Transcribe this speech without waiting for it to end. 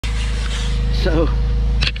So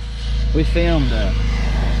we filmed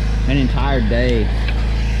an entire day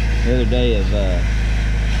the other day of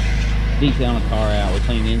detailing the car out. We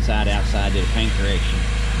cleaned the inside, outside, did a paint correction,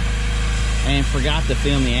 and forgot to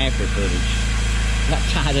film the after footage. Got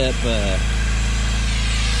tied up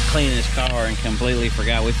cleaning this car and completely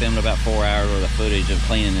forgot. We filmed about 4 hours worth of footage of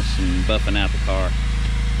cleaning this and buffing out the car,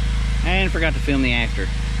 and forgot to film the after.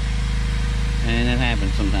 And that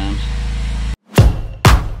happens sometimes.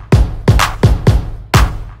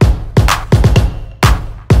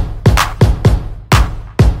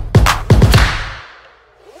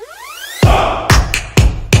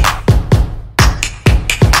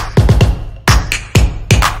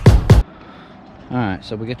 Alright,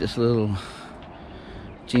 so we got this little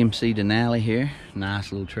GMC Denali here.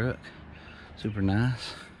 Nice little truck. Super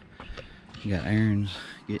nice. You got Aaron's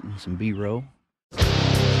getting some B-roll.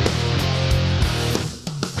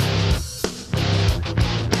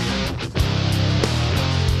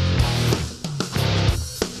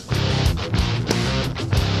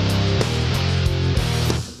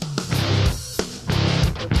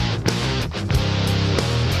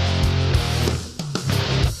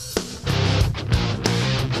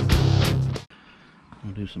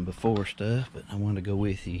 Do some before stuff, but I wanted to go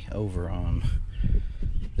with you over on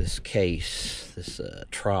this case, this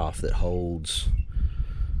trough that holds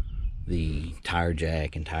the tire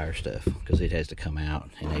jack and tire stuff, because it has to come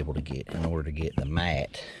out and able to get, in order to get the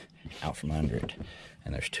mat out from under it.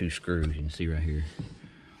 And there's two screws, you can see right here.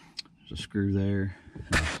 There's a screw there,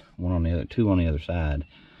 one on the other, two on the other side,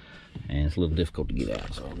 and it's a little difficult to get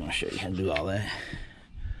out, so I'm going to show you how to do all that.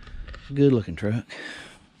 Good looking truck.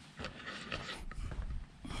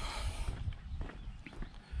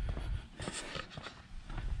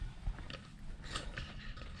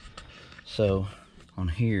 So on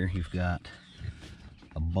here you've got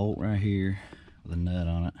a bolt right here with a nut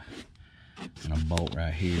on it, and a bolt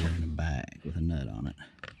right here in the back with a nut on it.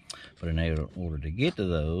 But in order to get to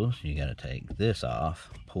those, you got to take this off,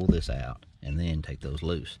 pull this out, and then take those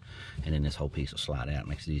loose, and then this whole piece will slide out. It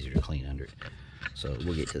makes it easier to clean under it. So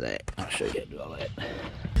we'll get to that. I'll show you how to do all that.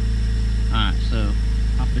 Alright, so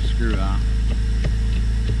pop this screw off.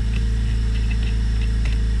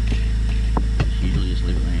 Usually just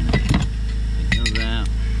leave it laying there. Goes out,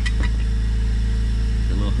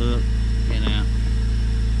 the little hook, get out.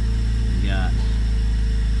 You got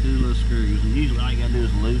two little screws, and usually all you gotta do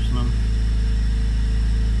is loosen them.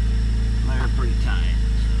 They're pretty tight,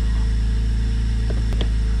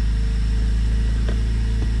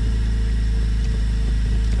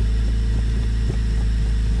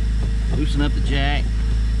 so loosen up the jack,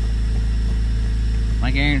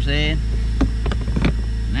 like Aaron said,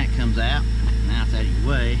 and that comes out. Now it's out of your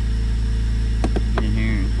way. Get in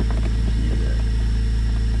here and snip it up.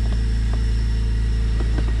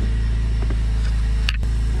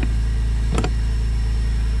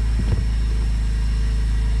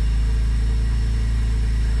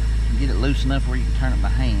 Get it loose enough where you can turn it by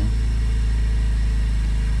hand.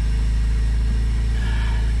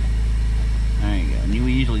 There you go. And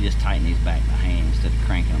we usually just tighten these back by hand instead of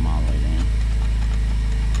cranking them all the way down.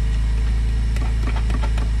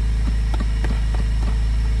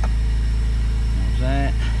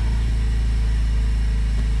 That.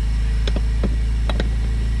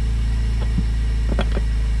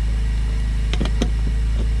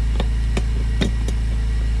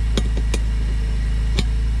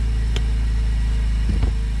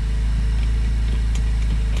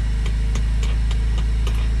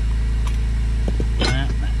 That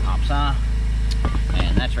pops off,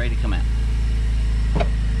 and that's ready to come out.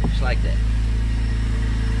 Just like that.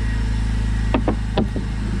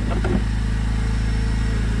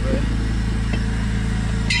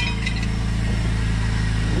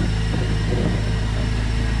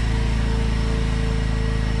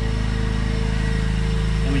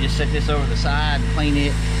 Set this over the side and clean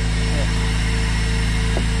it.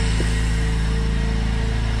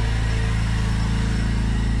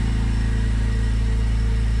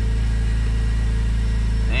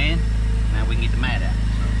 And now we can get the mat out.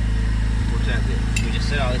 So works out good. We just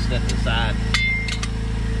set all this stuff to the side.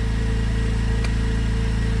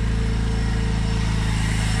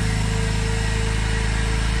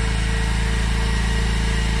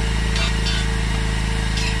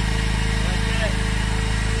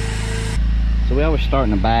 So we always start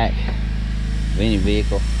in the back of any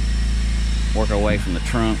vehicle, work our way from the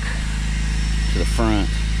trunk to the front.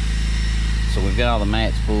 So we've got all the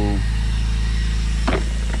mats pulled.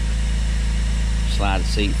 Slide the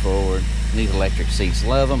seat forward. These electric seats,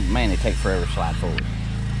 love them. Man, they take forever to slide forward.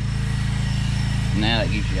 Now that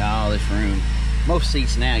gives you all this room Most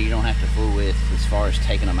seats now you don't have to fool with as far as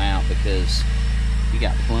taking them out, because you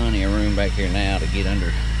got plenty of room back here now to get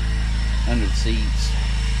under the seats,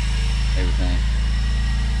 everything.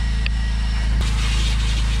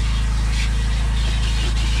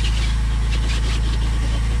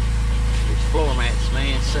 These floor mats,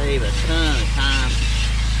 man, save a ton of time.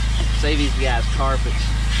 Save these guys carpets.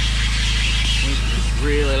 We just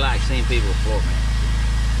really like seeing people with floor mats.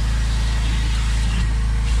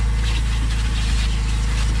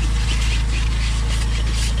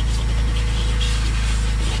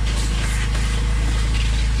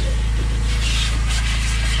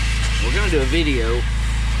 We're going to do a video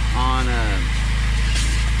on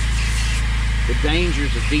the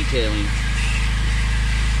dangers of detailing.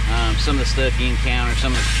 Some of the stuff you encounter,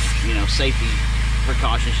 some of the, you know, safety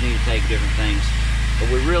precautions you need to take, different things. But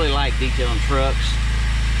we really like detailing trucks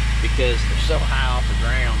because they're so high off the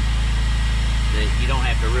ground that you don't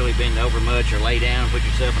have to really bend over much or lay down and put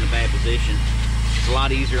yourself in a bad position. It's a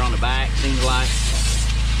lot easier on the back, seems like.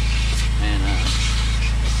 And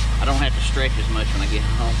I don't have to stretch as much when I get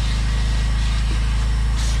home.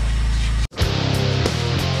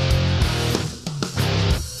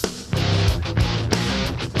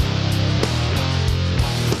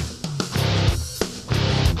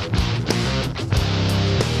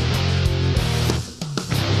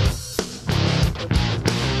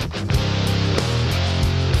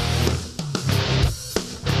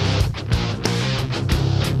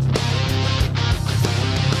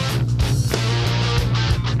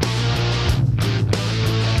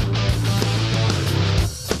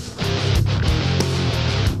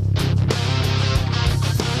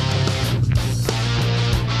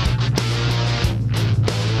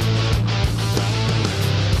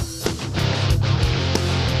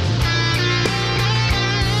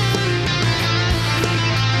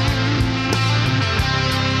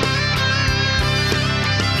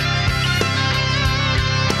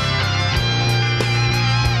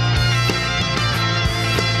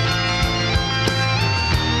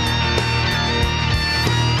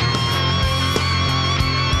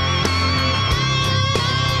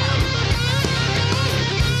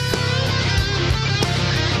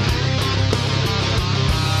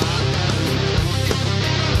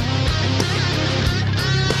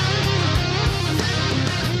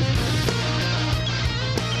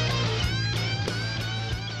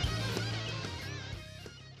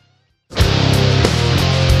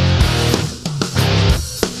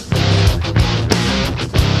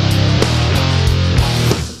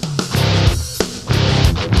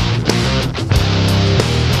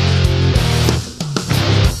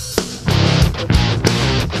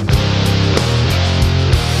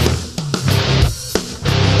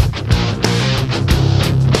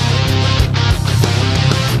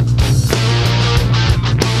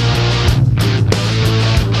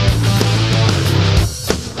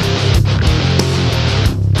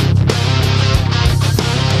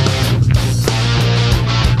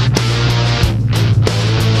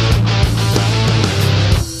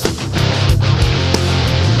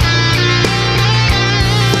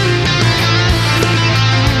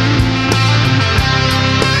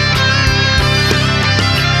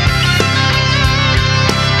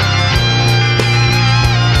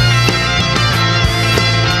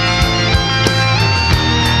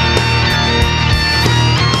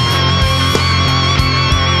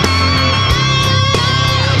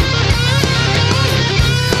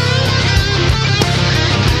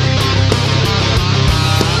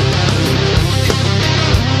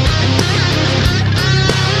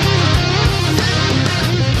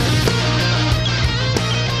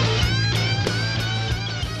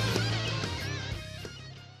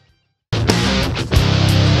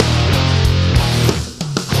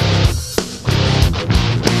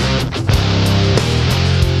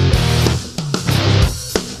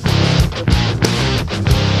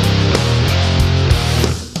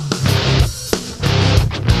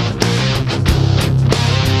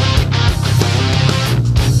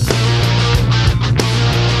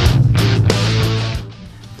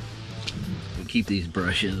 keep these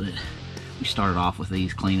brushes. We started off with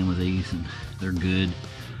these, cleaning with these, and they're good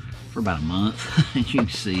for about a month. As you can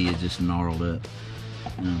see, it's just gnarled up,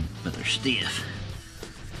 but they're stiff,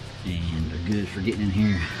 and they're good for getting in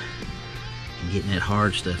here and getting that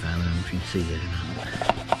hard stuff out of them, if you can see that or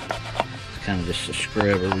not. It's kind of just a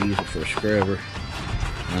scrubber. We use it for a scrubber.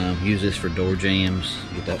 Use this for door jams,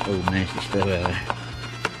 get that old nasty stuff out of there.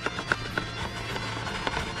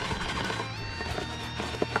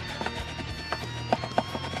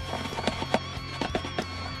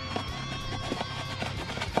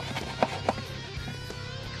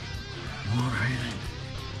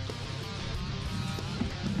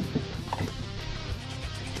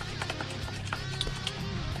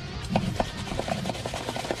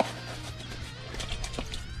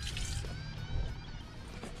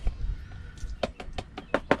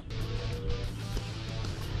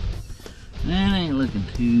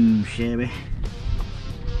 too shabby.